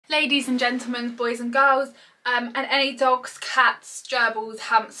ladies and gentlemen, boys and girls, and any dogs, cats, gerbils,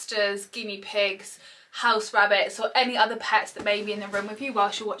 hamsters, guinea pigs, house rabbits, or any other pets that may be in the room with you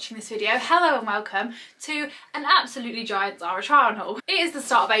whilst you're watching this video. Hello and welcome to an absolutely giant Zara try-on haul. It is the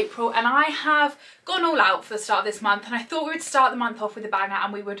start of April and I have gone all out for the start of this month, and I thought we would start the month off with a banger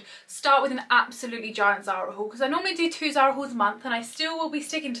and we would start with an absolutely giant Zara haul, because I normally do 2 Zara hauls a month and I still will be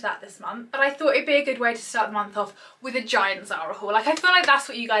sticking to that this month, but I thought it'd be a good way to start the month off with a giant Zara haul. Like, I feel like that's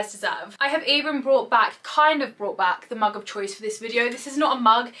what you guys deserve. I have even kind of brought back the mug of choice for this video. This is not a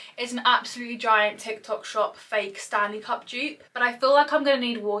mug, it's an absolutely giant TikTok shop fake Stanley Cup dupe, but I feel like I'm going to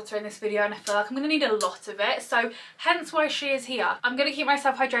need water in this video and I feel like I'm going to need a lot of it, so hence why she is here. I'm going to keep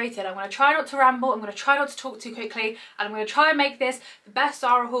myself hydrated, I'm going to try not to ramble, I'm going to try not to talk too quickly, and I'm going to try and make this the best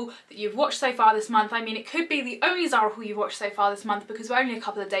Zara haul that you've watched so far this month. I mean, it could be the only Zara haul you've watched so far this month because we're only a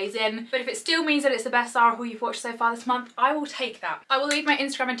couple of days in, but if it still means that it's the best Zara haul you've watched so far this month, I will take that. I will leave my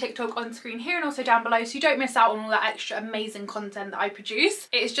Instagram and TikTok on screen here and also down below so you don't miss out on all that extra amazing content that I produce.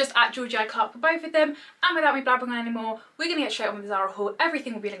 It is just at georgieiclarke for both of them, and without me blabbering on anymore, we're going to get straight on with the Zara haul.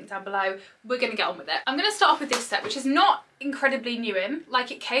 Everything will be linked down below. We're going to get on with it. I'm going to start off with this set, which is not incredibly new in. Like,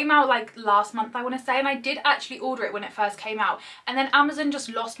 it came out like last month, I want to say, and I did actually order it when it first came out, and then Amazon just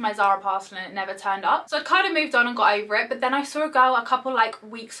lost my Zara parcel and it never turned up, so I'd kind of moved on and got over it. But then I saw a girl a couple like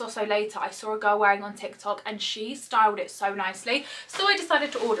weeks or so later, I saw a girl wearing on TikTok and she styled it so nicely, so I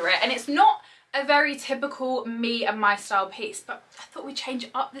decided to order it. And it's not a very typical me and my style piece, but I thought we'd change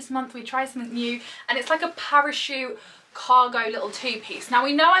it up this month, we'd try something new, and it's like a parachute cargo little two-piece. Now,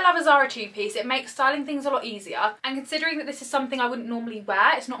 we know I love a Zara two-piece, it makes styling things a lot easier, and considering that this is something I wouldn't normally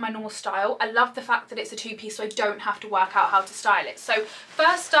wear, it's not my normal style, I love the fact that it's a two-piece so I don't have to work out how to style it. So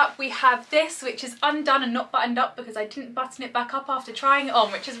first up we have this, which is undone and not buttoned up because I didn't button it back up after trying it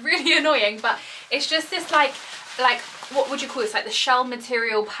on, which is really annoying, but it's just this like what would you call this, like the shell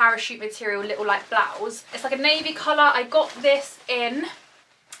material, parachute material little like blouse. It's like a navy colour. I got this in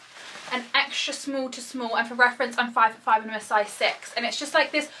an extra small to small, and for reference I'm 5'5" and I'm a size 6, and it's just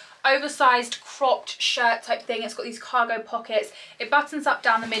like this oversized cropped shirt type thing. It's got these cargo pockets, it buttons up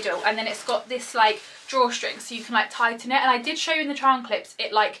down the middle, and then it's got this like drawstring so you can like tighten it. And I did show you in the try-on clips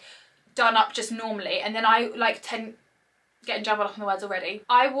it like done up just normally, and then I like getting jumbled up on the words already.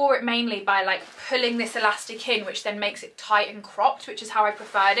 I wore it mainly by like pulling this elastic in, which then makes it tight and cropped, which is how I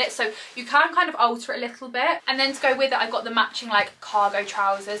preferred it. So you can kind of alter it a little bit. And then to go with it, I got the matching like cargo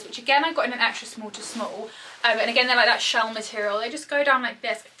trousers, which again I got in an extra small to small. And again, they're like that shell material. They just go down like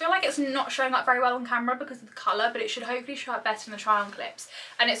this. I feel like it's not showing up very well on camera because of the colour, but it should hopefully show up better in the try-on clips.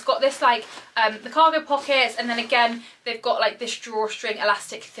 And it's got this like, the cargo pockets, and then again, they've got like this drawstring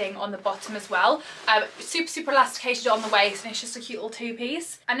elastic thing on the bottom as well. Super elasticated on the waist, and it's just a cute little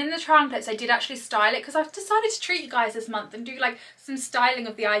two-piece. And in the try-on clips, I did actually style it because I've decided to treat you guys this month and do like some styling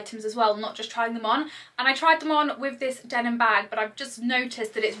of the items as well, not just trying them on. And I tried them on with this denim bag, but I've just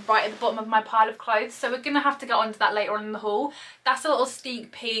noticed that it's right at the bottom of my pile of clothes, so we're gonna have to get onto that later on in the haul. That's a little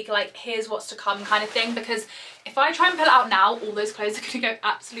sneak peek, like here's what's to come kind of thing, because if I try and pull it out now, all those clothes are going to go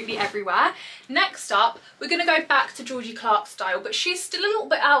absolutely everywhere. Next up, we're going to go back to Georgie Clarke style, but she's still a little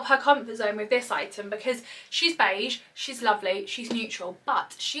bit out of her comfort zone with this item because she's beige, she's lovely, she's neutral,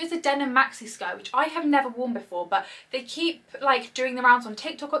 but she is a denim maxi skirt, which I have never worn before, but they keep like doing the rounds on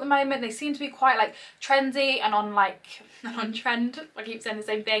TikTok at the moment. They seem to be quite like trendy and on trend. I keep saying the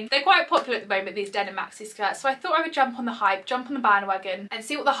same thing. They're quite popular at the moment, these denim maxi skirts, so I thought I would jump on the hype, jump on the bandwagon and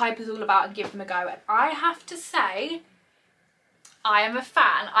see what the hype is all about and give them a go. And I have to say, I am a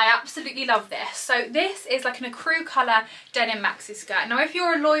fan. I absolutely love this. So this is like an ecru colour denim maxi skirt. Now, if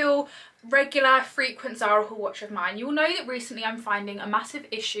you're a loyal, regular, frequent Zara haul watcher of mine, you'll know that recently I'm finding a massive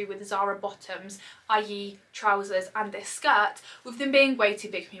issue with the Zara bottoms, i.e. trousers, and this skirt, with them being way too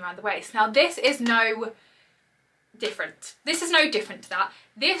big for me around the waist. Now, this is no different. This is no different to that.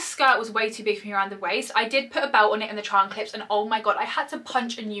 This skirt was way too big for me around the waist. I did put a belt on it in the try-on clips, and oh my god, I had to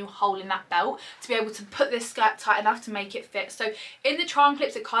punch a new hole in that belt to be able to put this skirt tight enough to make it fit. So in the try-on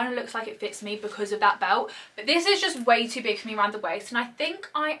clips it kind of looks like it fits me because of that belt, but this is just way too big for me around the waist, and I think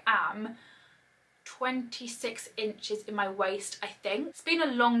I am 26 inches in my waist, I think. It's been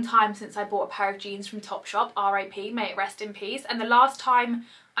a long time since I bought a pair of jeans from Topshop, RIP, may it rest in peace, and the last time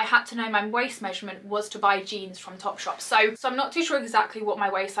I had to know my waist measurement was to buy jeans from Topshop. So I'm not too sure exactly what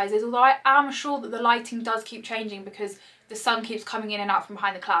my waist size is, although I am sure that the lighting does keep changing because the sun keeps coming in and out from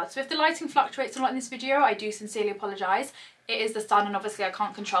behind the clouds. So if the lighting fluctuates a lot in this video, I do sincerely apologise. It is the sun and obviously I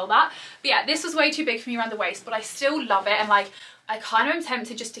can't control that. But yeah, this was way too big for me around the waist, but I still love it, and like I kind of am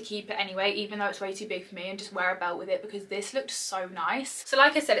tempted just to keep it anyway, even though it's way too big for me, and just wear a belt with it because this looked so nice. So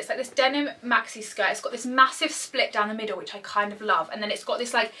like I said, it's like this denim maxi skirt. It's got this massive split down the middle, which I kind of love. And then it's got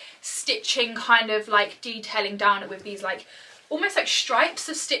this like stitching kind of like detailing down it with these like almost like stripes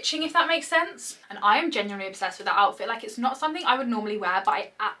of stitching, if that makes sense. And I am genuinely obsessed with that outfit. Like, it's not something I would normally wear, but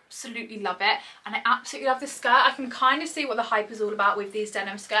I absolutely love it. And I absolutely love this skirt. I can kind of see what the hype is all about with these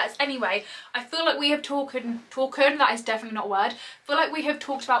denim skirts. Anyway, I feel like we have talked, that is definitely not a word. I feel like we have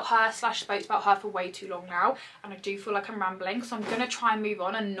talked about her / spoke about her for way too long now. And I do feel like I'm rambling, so I'm gonna try and move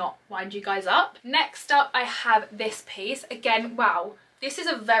on and not wind you guys up. Next up, I have this piece. Again, wow. This is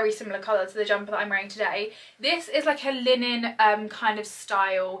a very similar colour to the jumper that I'm wearing today. This is like a linen kind of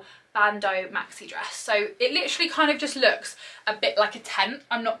style bandeau maxi dress. So it literally kind of just looks a bit like a tent.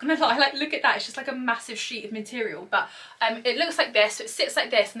 I'm not gonna lie, like look at that. It's just like a massive sheet of material, but it looks like this. So it sits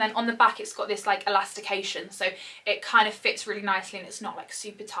like this, and then on the back it's got this like elastication, so it kind of fits really nicely and it's not like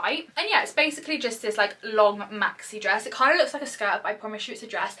super tight. And yeah, it's basically just this like long maxi dress. It kind of looks like a skirt, but I promise you it's a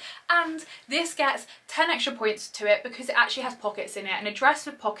dress. And this gets 10 extra points to it because it actually has pockets in it, and a dress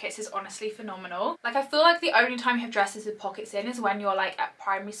with pockets is honestly phenomenal. Like, I feel like the only time you have dresses with pockets in is when you're like at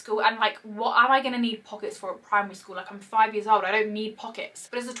primary school, and like, what am I gonna need pockets for at primary school? Like, I'm 5 years old, I don't need pockets.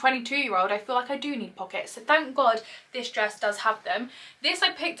 But as a 22-year-old, I feel like I do need pockets. So thank God this dress does have them. This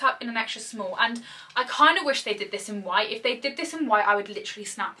I picked up in an extra small, and I kind of wish they did this in white. If they did this in white, I would literally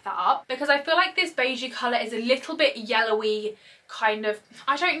snap that up, because I feel like this beigey colour is a little bit yellowy, kind of,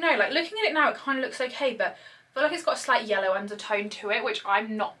 I don't know, like looking at it now it kind of looks okay, but I feel like it's got a slight yellow undertone to it, which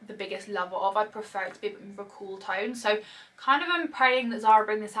I'm not the biggest lover of. I prefer it to be a bit more of a cool tone. So kind of I'm praying that Zara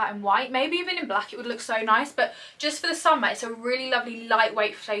bring this out in white. Maybe even in black it would look so nice. But just for the summer, it's a really lovely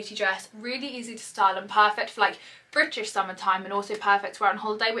lightweight floaty dress. Really easy to style and perfect for like British summertime, and also perfect to wear on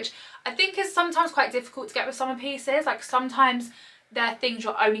holiday, which I think is sometimes quite difficult to get with summer pieces. Like, sometimes they're things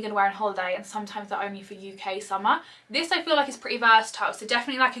you're only going to wear on holiday, and sometimes they're only for UK summer. This I feel like is pretty versatile, so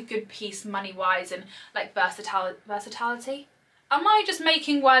definitely like a good piece money wise, and like versatility. Am I just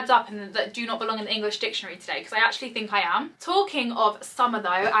making words up and that do not belong in the English dictionary today? Because I actually think I am. Talking of summer though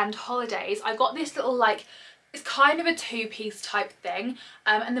and holidays, I got this little like, it's kind of a two-piece type thing,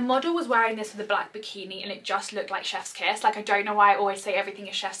 and the model was wearing this with a black bikini, and it just looked like chef's kiss. Like, I don't know why I always say everything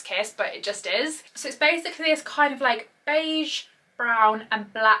is chef's kiss, but it just is. So it's basically this kind of like beige, brown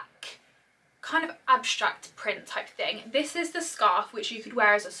and black kind of abstract print type thing. This is the scarf, which you could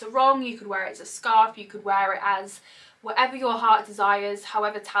wear as a sarong, you could wear it as a scarf, you could wear it as whatever your heart desires.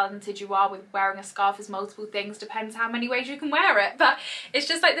 However talented you are with wearing a scarf as multiple things, depends how many ways you can wear it. But it's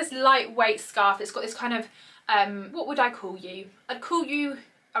just like this lightweight scarf. It's got this kind of what would I call you? I'd call you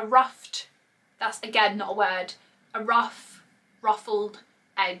a ruffed, that's again not a word, a rough ruffled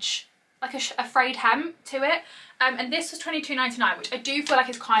edge, like a frayed hem to it. And this was £22.99, which I do feel like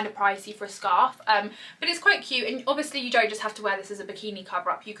is kind of pricey for a scarf, but it's quite cute. And obviously you don't just have to wear this as a bikini cover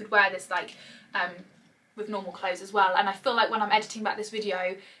up, you could wear this like with normal clothes as well. And I feel like when I'm editing back this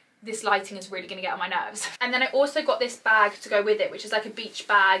video, this lighting is really going to get on my nerves. And then I also got this bag to go with it, which is like a beach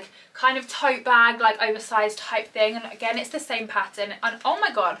bag, kind of tote bag, like oversized type thing. And again, it's the same pattern. And oh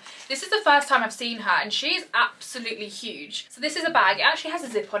my God, this is the first time I've seen her, and she's absolutely huge. So this is a bag. It actually has a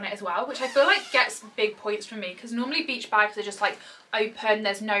zip on it as well, which I feel like gets big points from me, because normally beach bags are just like open,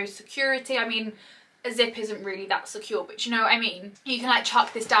 there's no security. I mean, a zip isn't really that secure, but you know what I mean? You can like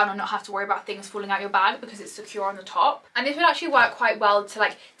chuck this down and not have to worry about things falling out your bag because it's secure on the top. And this would actually work quite well to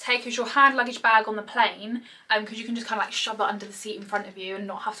like take as your hand luggage bag on the plane, because you can just kind of like shove it under the seat in front of you and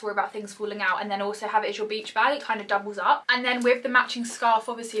not have to worry about things falling out, and then also have it as your beach bag. It kind of doubles up. And then with the matching scarf,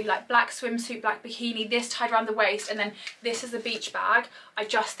 obviously, like black swimsuit, black bikini, this tied around the waist, and then this is the beach bag, I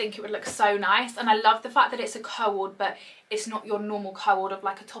just think it would look so nice. And I love the fact that it's a cord, but it's not your normal cord of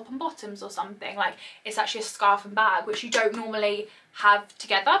like a top and bottoms or something. Like, it's actually a scarf and bag, which you don't normally have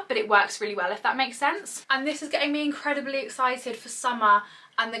together, but it works really well, if that makes sense. And this is getting me incredibly excited for summer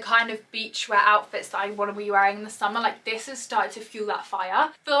and the kind of beachwear outfits that I want to be wearing in the summer. Like, this has started to fuel that fire.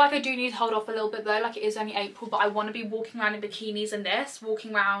 I feel like I do need to hold off a little bit though, like it is only April, but I want to be walking around in bikinis and this,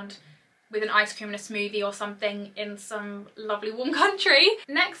 walking around with an ice cream and a smoothie or something in some lovely warm country.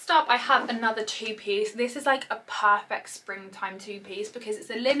 Next up, I have another two-piece. This is like a perfect springtime two-piece because it's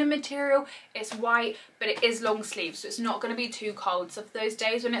a linen material, it's white, but it is long sleeves, so it's not going to be too cold. So for those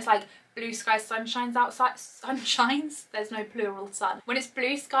days when it's like blue sky sunshines outside, sunshines, there's no plural sun. When it's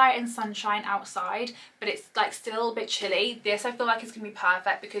blue sky and sunshine outside, but it's like still a little bit chilly, this I feel like is going to be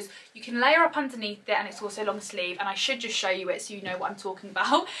perfect because you can layer up underneath it and it's also long sleeve, and I should just show you it so you know what I'm talking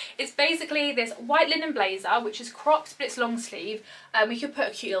about. It's basically this white linen blazer, which is cropped but it's long sleeve. We could put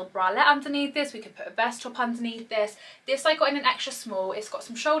a cute little bralette underneath this, we could put a vest top underneath this. This I got in an extra small, it's got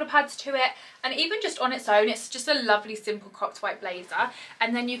some shoulder pads to it, and even just on its own it's just a lovely simple cropped white blazer.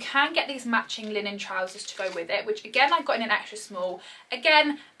 And then you can get these matching linen trousers to go with it, which again I got in an extra small.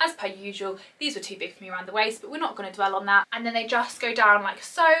 Again, as per usual, these were too big for me around the waist, but we're not going to dwell on that. And then they just go down like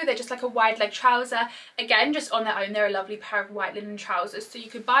so, they're just like a wide leg trouser. Again, just on their own they're a lovely pair of white linen trousers, so you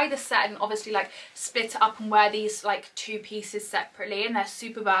could buy the set and obviously like split it up and wear these like two pieces separately, and they're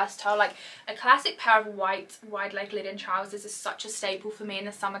super versatile. Like a classic pair of white wide leg linen trousers is such a staple for me in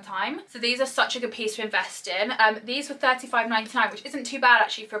the summertime, so these are such a good piece to invest in. These were £35.99, which isn't too bad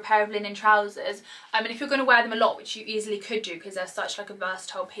actually for a pair of linen trousers, and if you're going to wear them a lot, which you easily could do because they're such like a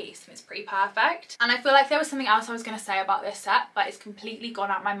versatile piece, and it's pretty perfect. And I feel like there was something else I was going to say about this set, but it's completely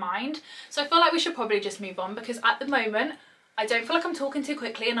gone out my mind, so I feel like we should probably just move on because at the moment I don't feel like I'm talking too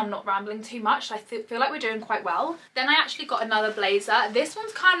quickly and I'm not rambling too much. I feel like we're doing quite well. Then I actually got another blazer. This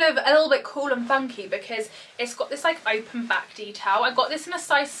one's kind of a little bit cool and funky because it's got this like open back detail. I got this in a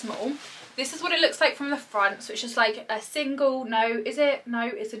size small. This is what it looks like from the front, so it's just like a single,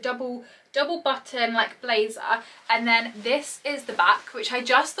 it's a double button like blazer, and then this is the back, which I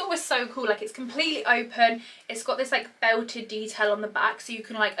just thought was so cool. Like it's completely open, it's got this like belted detail on the back so you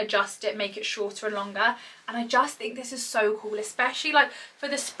can like adjust it, make it shorter and longer, and I just think this is so cool, especially like for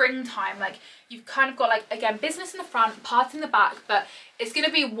the springtime. Like you've kind of got like, again, business in the front, part in the back, but it's going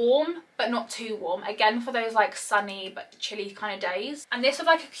to be warm but not too warm, again for those like sunny but chilly kind of days. And this with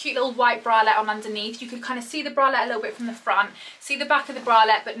like a cute little white bralette on underneath. You can kind of see the bralette a little bit from the front, see the back of the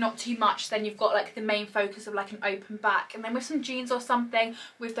bralette but not too much. Then you've got like the main focus of like an open back, and then with some jeans or something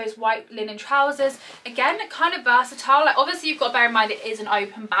with those white linen trousers, again kind of versatile. Like obviously you've got to bear in mind it is an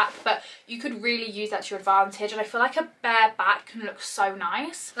open back, but you could really use that to your advantage, and I feel like a bare back can look so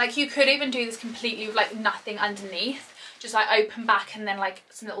nice. Like you could even do this completely with like nothing underneath, just like open back and then like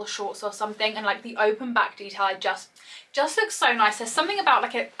some little shorts or something, and like the open back detail just looks so nice. There's something about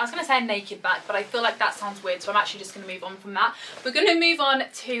like I was going to say a naked back, but I feel like that sounds weird, so I'm actually just going to move on from that. We're going to move on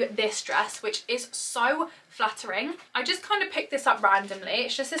to this dress, which is so flattering. I just kind of picked this up randomly.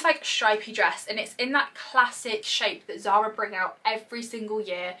 It's just this like stripy dress, and it's in that classic shape that Zara bring out every single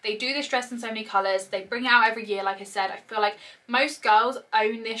year. They do this dress in so many colours, they bring it out every year. Like I said, I feel like most girls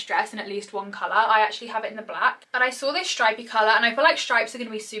own this dress in at least one colour. I actually have it in the black, but I saw this stripy colour and I feel like stripes are going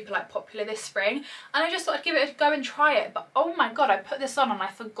to be super like popular this spring, and I just thought I'd give it a go and try it. But oh my god, I put this on and I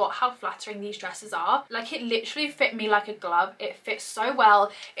forgot how flattering these dresses are. Like it literally fit me like a glove. It fits so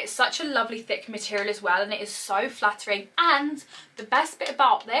well. It's such a lovely thick material as well, and it is so flattering. And the best bit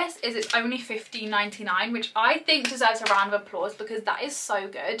about this is it's only £15.99, which I think deserves a round of applause because that is so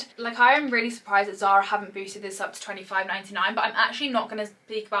good. Like I am really surprised that Zara haven't boosted this up to £25.99, but I'm actually not going to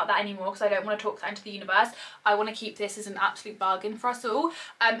speak about that anymore because I don't want to talk that into the universe. I want to keep this as an absolute bargain for us all.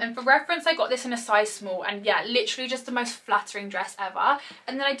 And for reference, I got this in a size small, and yeah, literally just the most flattering dress ever.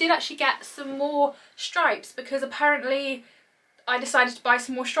 And then I did actually get some more stripes because apparently I decided to buy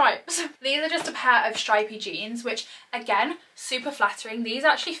some more stripes. These are just a pair of stripy jeans, which again, super flattering. These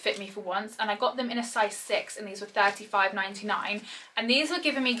actually fit me for once, and I got them in a size 6, and these were £35.99. And these were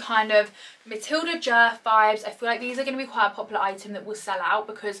giving me kind of Matilda Djerf vibes. I feel like these are going to be quite a popular item that will sell out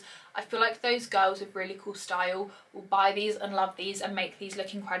because I feel like those girls with really cool style will buy these and love these and make these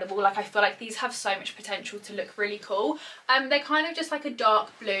look incredible. Like I feel like these have so much potential to look really cool. They're kind of just like a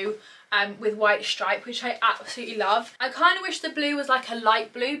dark blue with white stripe, which I absolutely love. I kind of wish the blue was like a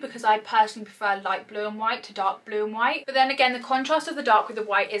light blue because I personally prefer light blue and white to dark blue and white. But then again, the contrast of the dark with the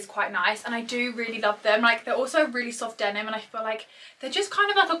white is quite nice, and I do really love them. Like they're also really soft denim, and I feel like they're just kind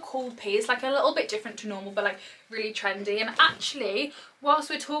of like a cool piece, like a little bit different to normal, but like really trendy. And actually, whilst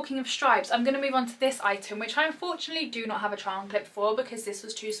we're talking of stripes, I'm going to move on to this item, which I unfortunately do not have a trial clip for because this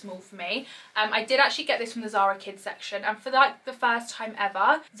was too small for me. I did actually get this from the Zara Kids section, and for like the first time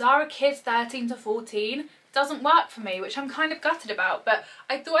ever, Zara Kids 13 to 14 doesn't work for me, which I'm kind of gutted about, but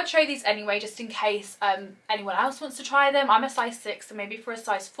I thought I'd show these anyway just in case anyone else wants to try them. I'm a size 6, so maybe for a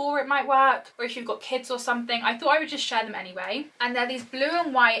size 4 it might work, or if you've got kids or something. I thought I would just share them anyway. And they're these blue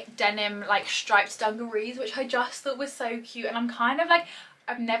and white denim like striped dungarees, which I just thought was so cute, and I'm kind of like,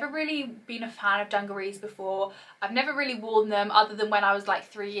 I've never really been a fan of dungarees before. I've never really worn them other than when I was like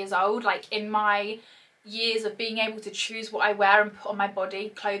 3 years old, like in my years of being able to choose what I wear and put on my body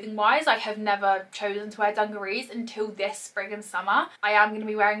clothing wise. I have never chosen to wear dungarees until this spring and summer. I am going to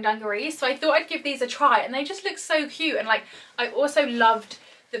be wearing dungarees, so I thought I'd give these a try, and they just look so cute. And like, I also loved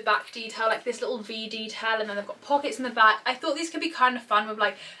the back detail, like this little V detail, and then they've got pockets in the back. I thought these could be kind of fun with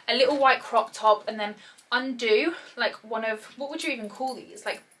like a little white crop top, and then undo like one of, what would you even call these,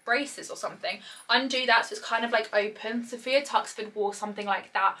 like braces or something, undo that so it's kind of like open. Sophia Tuxford wore something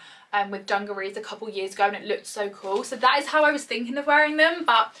like that with dungarees a couple years ago, and it looked so cool. So that is how I was thinking of wearing them,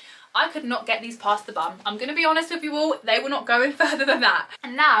 but I could not get these past the bum. I'm gonna be honest with you all, they were not going further than that.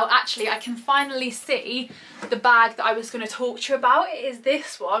 And now actually I can finally see the bag that I was gonna talk to you about. It is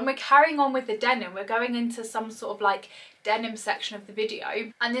this one. We're carrying on with the denim. We're going into some sort of like denim section of the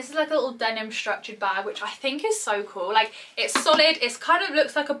video, and this is like a little denim structured bag, which I think is so cool. Like, it's solid, it's kind of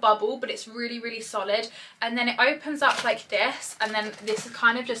looks like a bubble, but it's really solid, and then it opens up like this, and then this is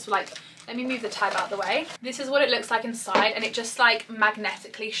kind of just like, let me move the tab out of the way. This is what it looks like inside, and it just like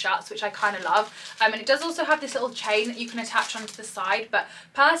magnetically shuts, which I kind of love. And it does also have this little chain that you can attach onto the side, but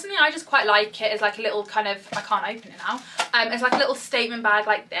personally I just quite like it as like a little kind of, I can't open it now, it's like a little statement bag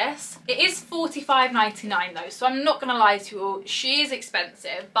like this. It is $45.99 though, so I'm not gonna lie to you all, she is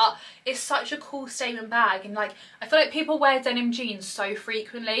expensive, but it's such a cool statement bag. And like, I feel like people wear denim jeans so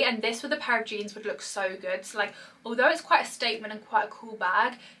frequently, and this with a pair of jeans would look so good. So like, although it's quite a statement and quite a cool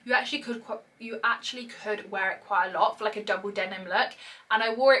bag, you actually could wear it quite a lot for like a double denim look. And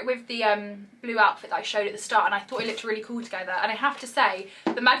I wore it with the blue outfit that I showed at the start, and I thought it looked really cool together. And I have to say,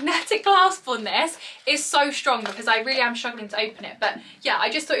 the magnetic clasp on this is so strong because I really am struggling to open it. But yeah, I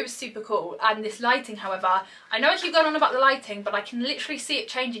just thought it was super cool. And this lighting, however, I know I keep going on about the lighting, but I can literally see it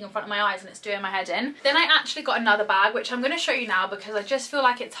changing in front of my eyes, and it's doing my head in. Then I actually got another bag, which I'm going to show you now because I just feel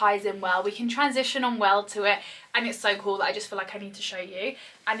like it ties in well. We can transition on well to it, and it's so cool that I just feel like I need to show you.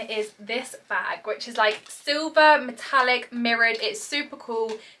 And it is this bag, which is like silver, metallic, mirrored. It's super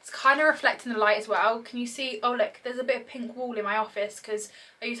cool. It's kind of reflecting the light as well. Can you see? Oh look, there's a bit of pink wall in my office because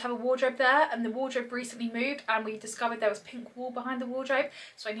I used to have a wardrobe there, and the wardrobe recently moved, and we discovered there was pink wall behind the wardrobe,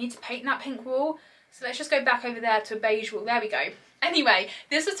 so I need to paint that pink wall. So let's just go back over there to a beige wall. There we go. Anyway,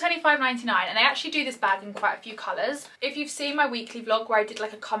 this was $25.99, and I actually do this bag in quite a few colours. If you've seen my weekly vlog where I did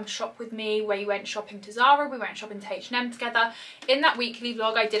like a come shop with me, where you went shopping to Zara, we went shopping to H&M together, in that weekly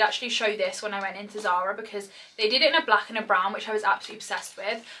vlog I did actually show this when I went into Zara because they did it in a black and a brown, which I was absolutely obsessed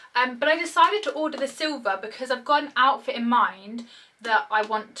with. But I decided to order the silver because I've got an outfit in mind that I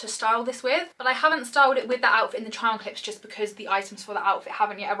want to style this with, but I haven't styled it with that outfit in the try on clips just because the items for that outfit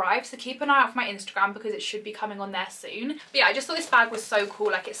haven't yet arrived. So keep an eye out for my Instagram because it should be coming on there soon. But yeah, I just thought this bag was so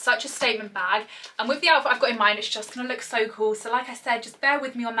cool. Like, it's such a statement bag, and with the outfit I've got in mind, it's just gonna look so cool. So like I said, just bear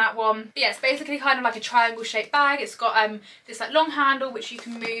with me on that one. But yeah, it's basically kind of like a triangle shaped bag. It's got this like long handle which you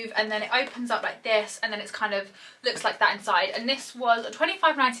can move, and then it opens up like this, and then it's kind of looks like that inside. And this was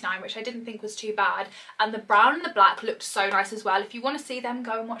 $25.99, which I didn't think was too bad, and the brown and the black looked so nice as well. If you want to see them,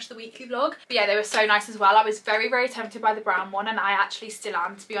 go and watch the weekly vlog. But yeah, they were so nice as well. I was very tempted by the brown one, and I actually still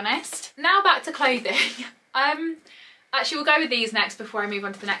am, to be honest. Now back to clothing. Actually, we'll go with these next before I move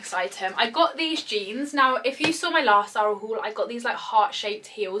on to the next item. I got these jeans. Now, if you saw my last Zara haul, I got these like heart-shaped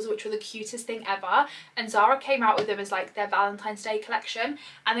heels, which were the cutest thing ever. And Zara came out with them as like their Valentine's Day collection.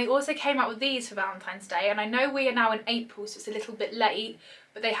 And they also came out with these for Valentine's Day. And I know we are now in April, so it's a little bit late,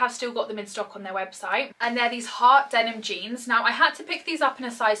 but they have still got them in stock on their website. And they're these heart denim jeans. Now, I had to pick these up in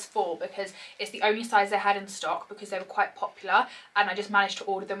a size 4 because it's the only size they had in stock because they were quite popular, and I just managed to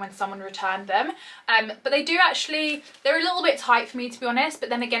order them when someone returned them. But they do actually, they're a little bit tight for me, to be honest, but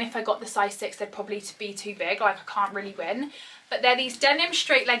then again, if I got the size 6, they'd probably be too big. Like, I can't really win. But they're these denim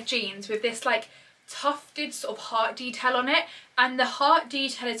straight leg jeans with this like tufted sort of heart detail on it, and the heart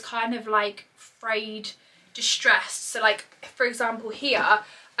detail is kind of like frayed, distressed. So like, for example here,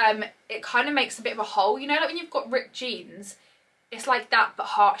 it kind of makes a bit of a hole, you know, like when you've got ripped jeans, it's like that but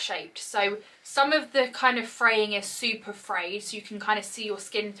heart shaped. So some of the kind of fraying is super frayed, so you can kind of see your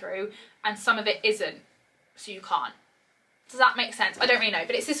skin through, and some of it isn't, so you can't. Does that make sense? I don't really know,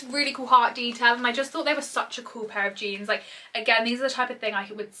 but it's this really cool heart detail, and I just thought they were such a cool pair of jeans. Like, again, these are the type of thing I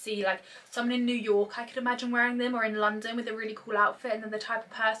would see like someone in New York, I could imagine wearing them, or in London with a really cool outfit, and then the type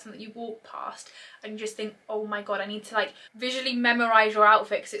of person that you walk past and you just think, oh my god, I need to like visually memorize your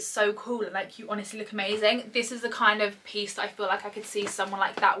outfit because it's so cool and like you honestly look amazing. This is the kind of piece that I feel like I could see someone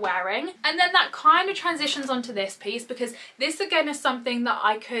like that wearing. And then that kind of transitions onto this piece, because this again is something that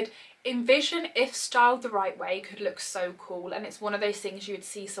I could envision, if styled the right way, could look so cool. And it's one of those things you would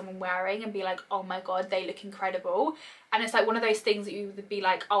see someone wearing and be like, oh my god, they look incredible. And it's like one of those things that you would be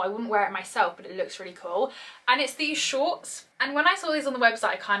like, oh, I wouldn't wear it myself, but it looks really cool. And it's these shorts, and when I saw these on the website,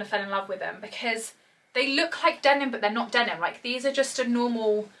 I kind of fell in love with them because they look like denim, but they're not denim. Like, these are just a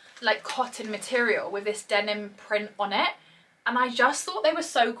normal like cotton material with this denim print on it. And I just thought they were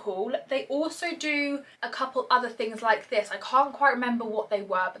so cool. They also do a couple other things like this. I can't quite remember what they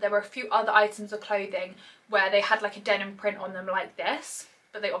were, but there were a few other items of clothing where they had like a denim print on them like this.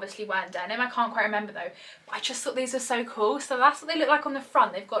 But they obviously weren't denim. I can't quite remember though. But I just thought these were so cool. So that's what they look like on the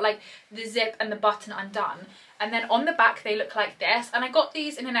front. They've got like the zip and the button undone. And then on the back they look like this. And I got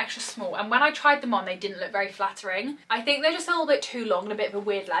these in an extra small. And when I tried them on, they didn't look very flattering. I think they're just a little bit too long and a bit of a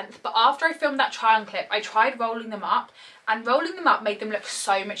weird length. But after I filmed that try on clip, I tried rolling them up. And rolling them up made them look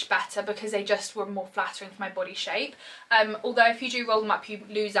so much better because they just were more flattering for my body shape. Although if you do roll them up, you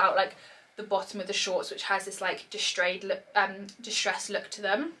lose out like the bottom of the shorts, which has this like distressed look to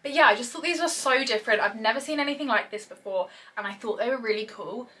them. But yeah, I just thought these were so different. I've never seen anything like this before, and I thought they were really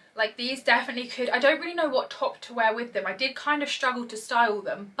cool. Like, these definitely could, I don't really know what top to wear with them. I did kind of struggle to style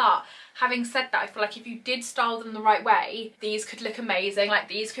them, but having said that, I feel like if you did style them the right way, these could look amazing. Like,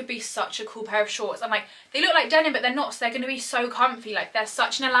 these could be such a cool pair of shorts. And like, they look like denim, but they're not, so they're going to be so comfy. Like, they're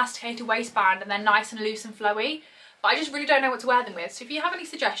such an elasticated waistband, and they're nice and loose and flowy. But I just really don't know what to wear them with. So if you have any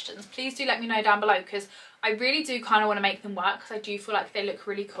suggestions, please do let me know down below, because I really do kind of want to make them work, because I do feel like they look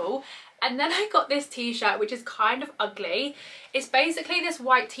really cool. And then I got this t-shirt, which is kind of ugly. It's basically this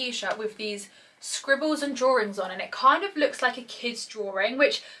white t-shirt with these scribbles and drawings on, and it kind of looks like a kid's drawing,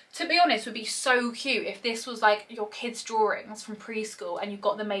 which to be honest would be so cute if this was like your kids' drawings from preschool and you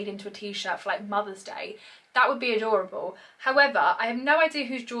got them made into a t-shirt for like Mother's Day. That would be adorable. However, I have no idea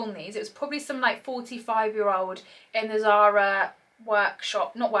who's drawn these. It was probably some like 45-year-old in the Zara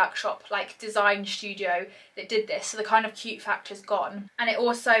like design studio that did this, so the kind of cute factor's gone. And it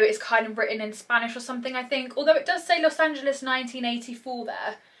also is kind of written in Spanish or something, I think, although it does say Los Angeles 1984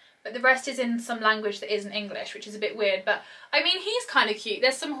 there, but the rest is in some language that isn't English, which is a bit weird. But I mean, he's kind of cute.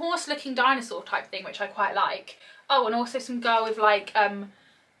 There's some horse looking dinosaur type thing, which I quite like. Oh, and also some girl with like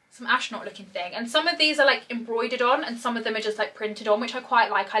some astronaut looking thing. And some of these are like embroidered on, and some of them are just like printed on, which I quite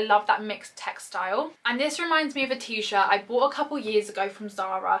like. I love that mixed textile. And this reminds me of a t-shirt I bought a couple years ago from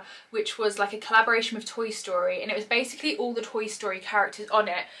Zara, which was like a collaboration with Toy Story, and it was basically all the Toy Story characters on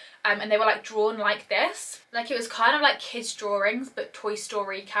it. And they were like drawn like this. Like, it was kind of like kids drawings, but Toy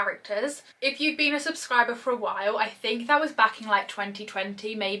Story characters. If you've been a subscriber for a while, I think that was back in like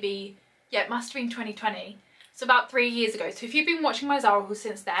 2020, maybe. Yeah, it must have been 2020. So about 3 years ago. So if you've been watching my Zara haul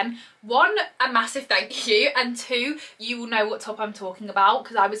since then, one, a massive thank you, and two, you will know what top I'm talking about,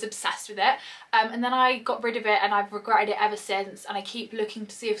 because I was obsessed with it. And then I got rid of it, and I've regretted it ever since, and I keep looking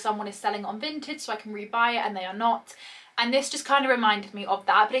to see if someone is selling it on Vintage so I can rebuy it, and they are not. And this just kind of reminded me of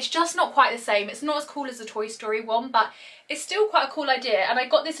that, but it's just not quite the same. It's not as cool as the Toy Story one, but it's still quite a cool idea. And I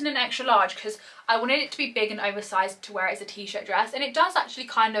got this in an extra large because I wanted it to be big and oversized to wear it as a t-shirt dress, and it does actually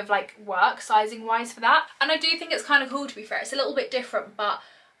kind of like work sizing wise for that. And I do think it's kind of cool, to be fair. It's a little bit different, but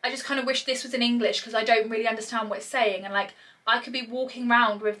I just kind of wish this was in English, because I don't really understand what it's saying. And like, I could be walking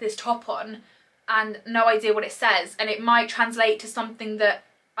around with this top on and no idea what it says, and it might translate to something that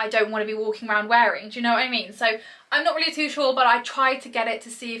I don't want to be walking around wearing. Do you know what I mean? So I'm not really too sure, but I tried to get it to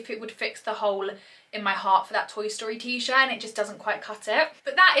see if it would fix the hole in my heart for that Toy Story t-shirt, and it just doesn't quite cut it.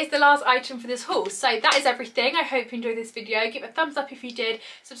 But that is the last item for this haul. So that is everything. I hope you enjoyed this video. Give it a thumbs up if you did.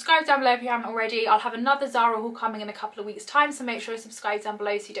 Subscribe down below if you haven't already. I'll have another Zara haul coming in a couple of weeks' time, so make sure to subscribe down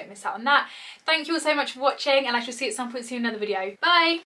below so you don't miss out on that. Thank you all so much for watching, and I shall see you at some point soon in another video. Bye!